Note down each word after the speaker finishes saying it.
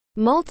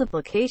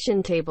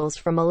Multiplication tables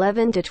from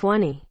 11 to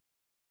 20.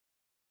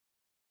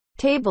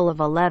 Table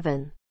of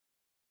 11.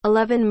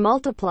 11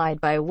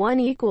 multiplied by 1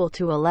 equal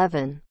to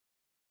 11.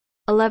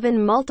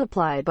 11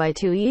 multiplied by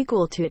 2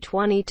 equal to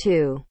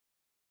 22.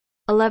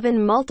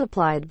 11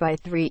 multiplied by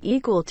 3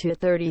 equal to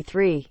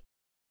 33.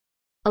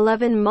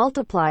 11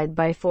 multiplied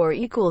by 4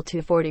 equal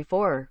to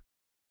 44.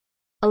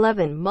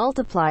 11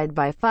 multiplied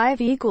by 5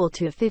 equal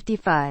to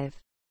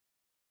 55.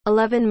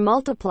 11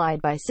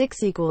 multiplied by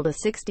 6 equal to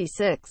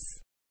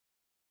 66.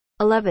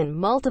 11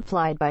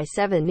 multiplied by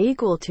 7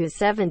 equal to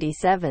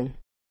 77.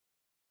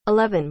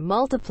 11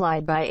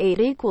 multiplied by 8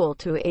 equal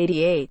to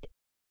 88.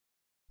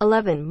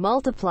 11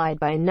 multiplied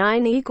by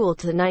 9 equal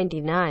to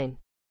 99.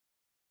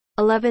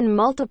 11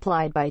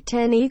 multiplied by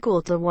 10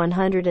 equal to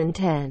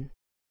 110.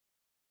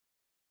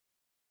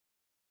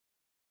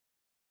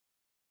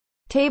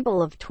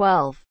 Table of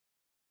 12.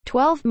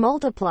 12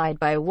 multiplied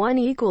by 1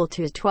 equal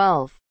to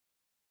 12.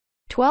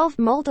 12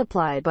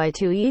 multiplied by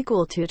 2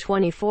 equal to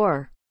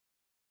 24.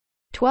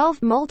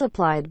 12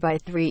 multiplied by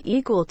 3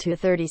 equal to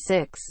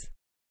 36.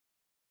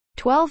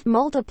 12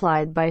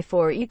 multiplied by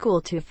 4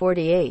 equal to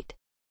 48.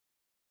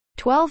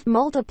 12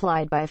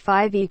 multiplied by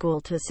 5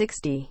 equal to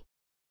 60.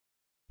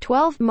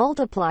 12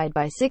 multiplied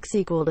by 6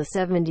 equal to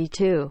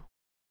 72.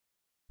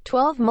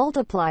 12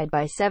 multiplied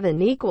by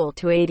 7 equal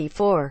to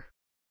 84.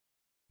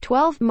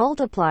 12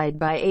 multiplied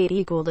by 8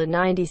 equal to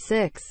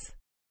 96.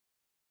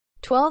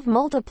 12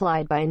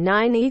 multiplied by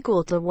 9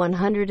 equal to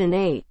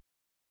 108.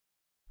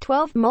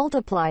 12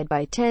 multiplied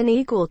by 10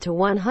 equal to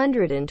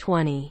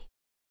 120.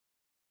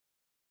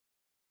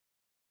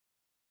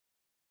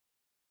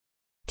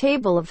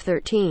 Table of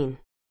 13.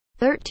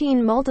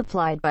 13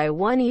 multiplied by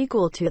 1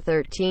 equal to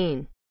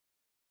 13.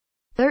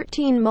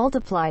 13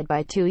 multiplied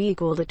by 2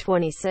 equal to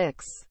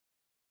 26.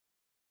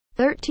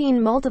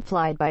 13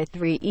 multiplied by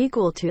 3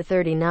 equal to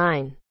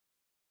 39.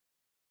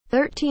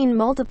 13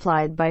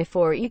 multiplied by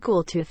 4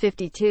 equal to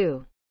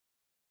 52.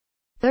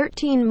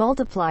 13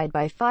 multiplied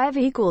by 5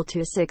 equal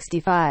to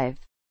 65.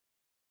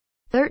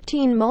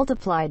 13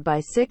 multiplied by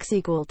 6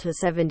 equal to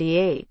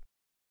 78.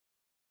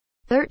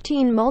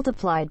 13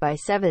 multiplied by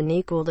 7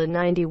 equal to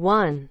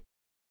 91.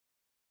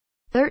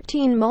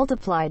 13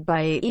 multiplied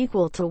by 8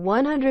 equal to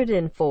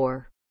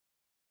 104.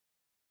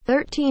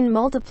 13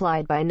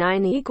 multiplied by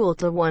 9 equal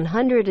to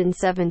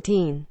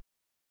 117.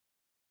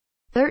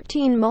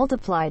 13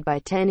 multiplied by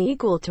 10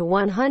 equal to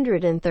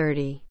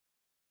 130.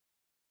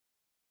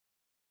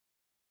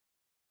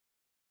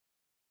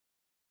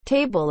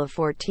 Table of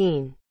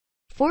 14.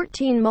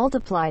 14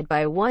 multiplied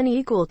by 1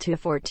 equal to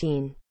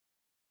 14.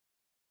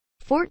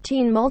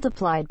 14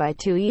 multiplied by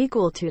 2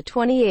 equal to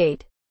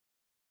 28.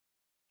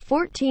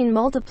 14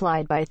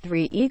 multiplied by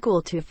 3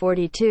 equal to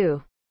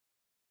 42.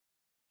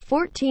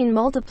 14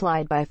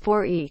 multiplied by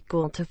 4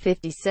 equal to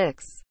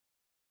 56.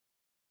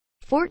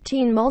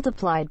 14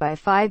 multiplied by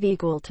 5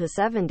 equal to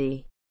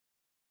 70.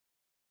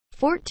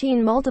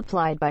 14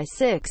 multiplied by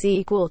 6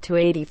 equal to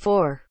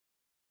 84.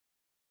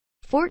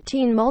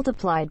 14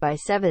 multiplied by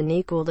 7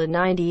 equal to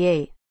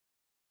 98.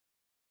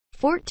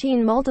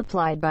 14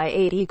 multiplied by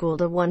 8 equal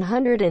to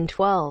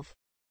 112.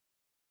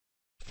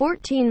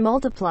 14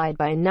 multiplied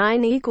by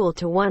 9 equal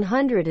to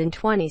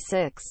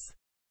 126.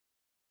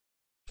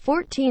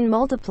 14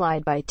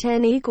 multiplied by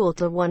 10 equal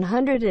to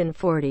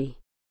 140.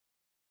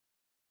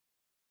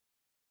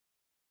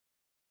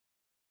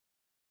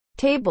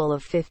 Table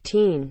of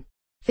 15.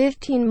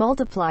 15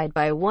 multiplied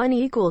by 1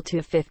 equal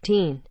to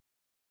 15.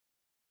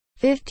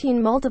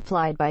 15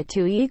 multiplied by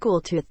 2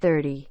 equal to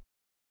 30.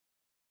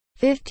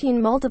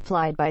 15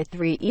 multiplied by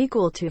 3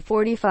 equal to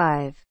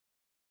 45.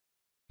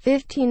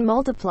 15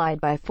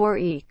 multiplied by 4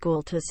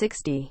 equal to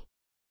 60.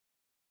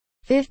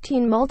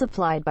 15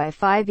 multiplied by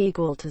 5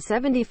 equal to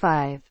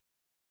 75.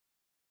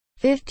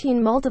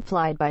 15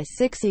 multiplied by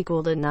 6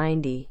 equal to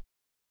 90.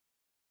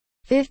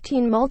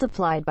 15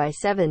 multiplied by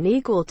 7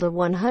 equal to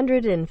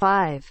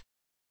 105.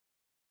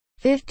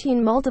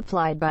 15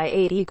 multiplied by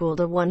 8 equal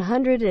to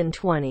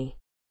 120.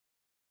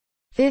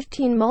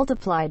 15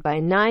 multiplied by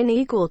 9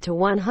 equal to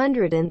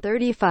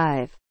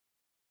 135.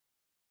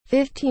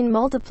 15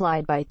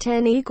 multiplied by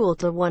 10 equal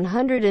to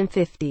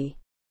 150.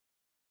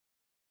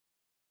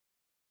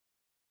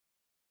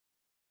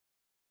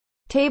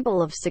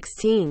 Table of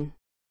 16.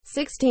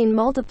 16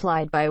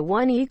 multiplied by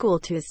 1 equal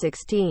to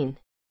 16.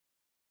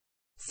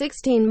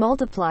 16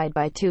 multiplied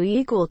by 2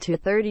 equal to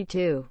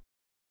 32.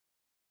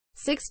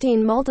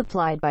 16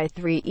 multiplied by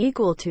 3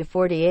 equal to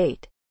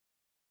 48.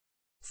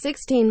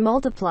 16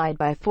 multiplied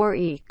by 4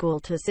 equal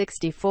to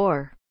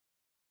 64.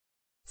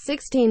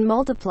 16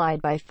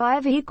 multiplied by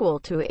 5 equal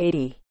to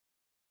 80.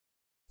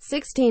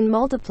 16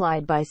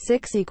 multiplied by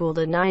 6 equal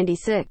to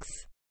 96.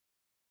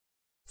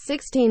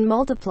 16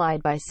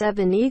 multiplied by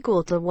 7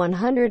 equal to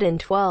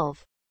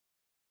 112.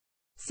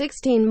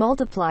 16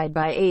 multiplied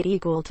by 8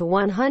 equal to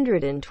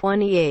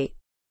 128.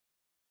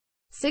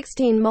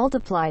 16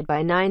 multiplied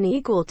by 9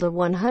 equal to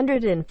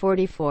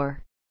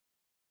 144.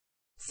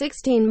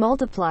 16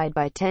 multiplied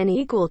by 10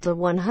 equal to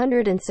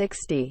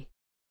 160.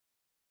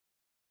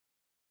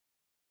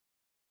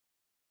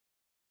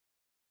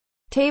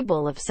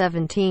 Table of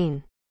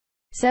 17.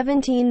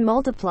 17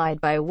 multiplied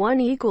by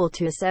 1 equal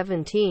to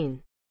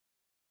 17.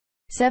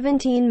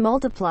 17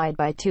 multiplied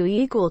by 2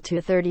 equal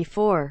to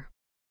 34.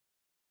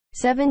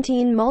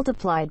 17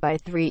 multiplied by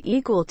 3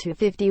 equal to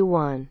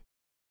 51.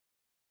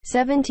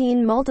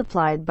 17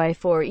 multiplied by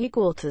 4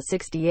 equal to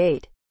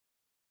 68.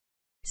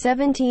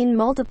 17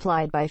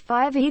 multiplied by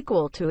 5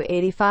 equal to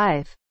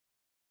 85.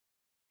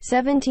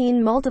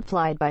 17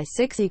 multiplied by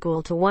 6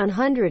 equal to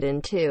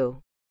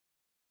 102.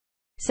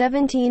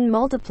 17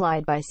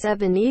 multiplied by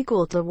 7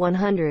 equal to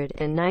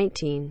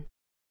 119.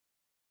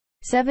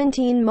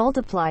 17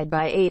 multiplied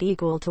by 8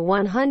 equal to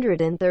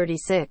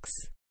 136.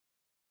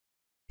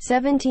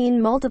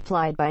 17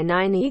 multiplied by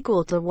 9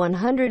 equal to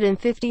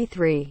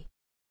 153.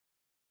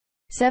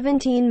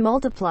 17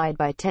 multiplied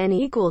by 10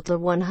 equal to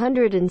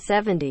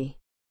 170.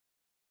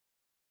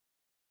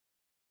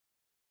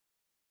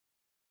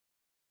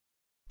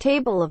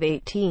 Table of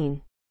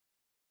 18.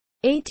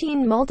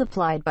 18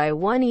 multiplied by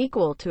 1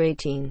 equal to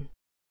 18.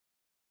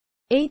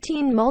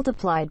 18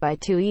 multiplied by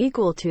 2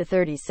 equal to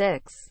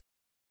 36.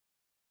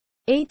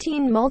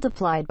 18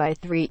 multiplied by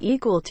 3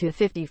 equal to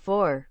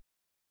 54.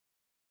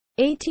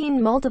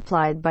 18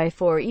 multiplied by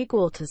 4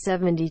 equal to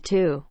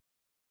 72.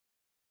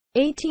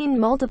 18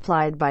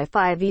 multiplied by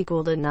 5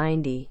 equal to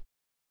 90.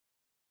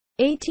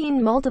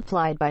 18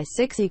 multiplied by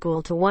 6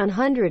 equal to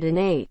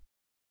 108.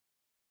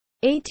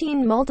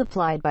 18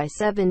 multiplied by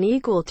 7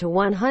 equal to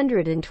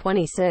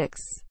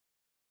 126.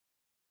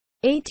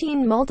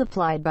 18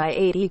 multiplied by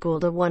 8 equal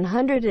to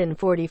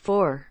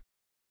 144.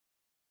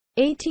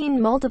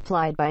 18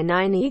 multiplied by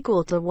 9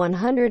 equal to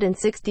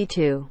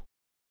 162.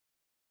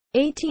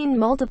 18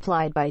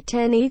 multiplied by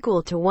 10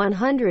 equal to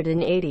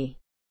 180.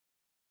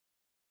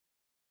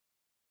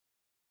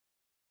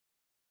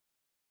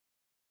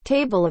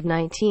 Table of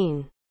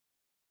 19.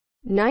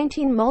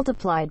 19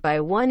 multiplied by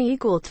 1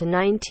 equal to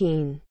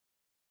 19.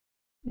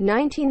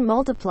 19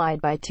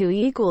 multiplied by 2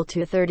 equal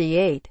to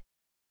 38.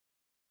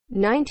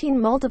 19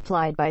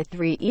 multiplied by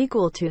 3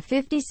 equal to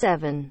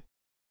 57.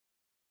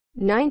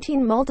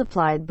 19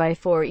 multiplied by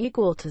 4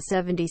 equal to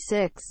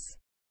 76.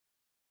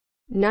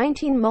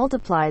 19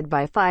 multiplied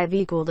by 5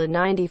 equal to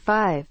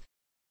 95.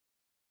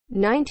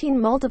 19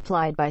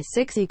 multiplied by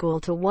 6 equal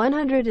to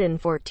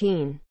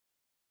 114.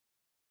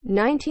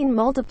 19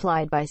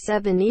 multiplied by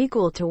 7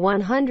 equal to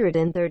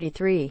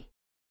 133.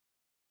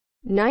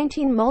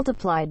 19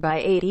 multiplied by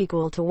 8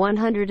 equal to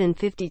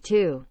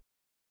 152.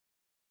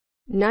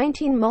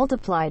 19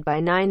 multiplied by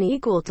 9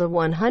 equal to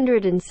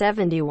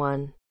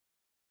 171.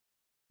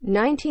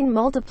 19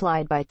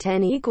 multiplied by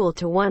 10 equal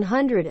to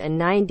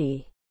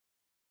 190.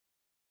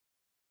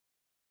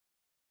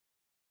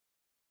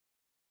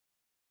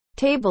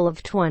 Table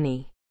of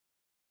 20.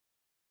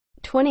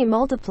 20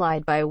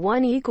 multiplied by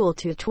 1 equal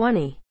to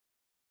 20.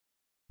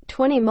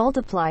 20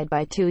 multiplied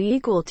by 2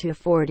 equal to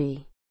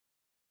 40.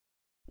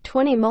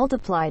 20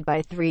 multiplied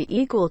by 3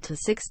 equal to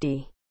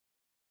 60.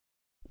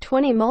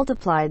 20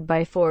 multiplied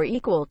by 4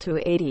 equal to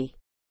 80.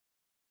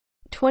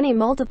 20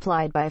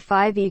 multiplied by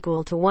 5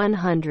 equal to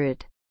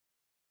 100.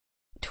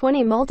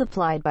 20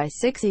 multiplied by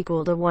 6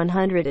 equal to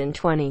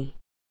 120.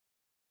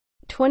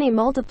 20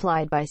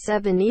 multiplied by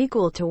 7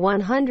 equal to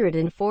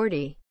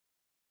 140.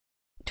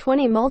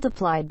 20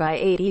 multiplied by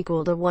 8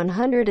 equal to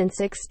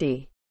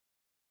 160.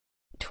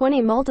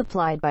 20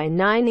 multiplied by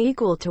 9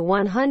 equal to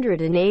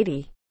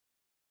 180.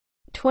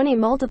 20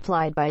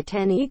 multiplied by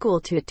 10 equal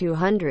to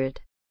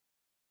 200.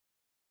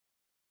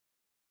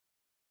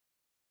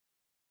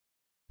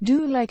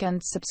 Do like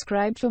and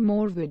subscribe for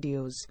more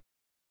videos.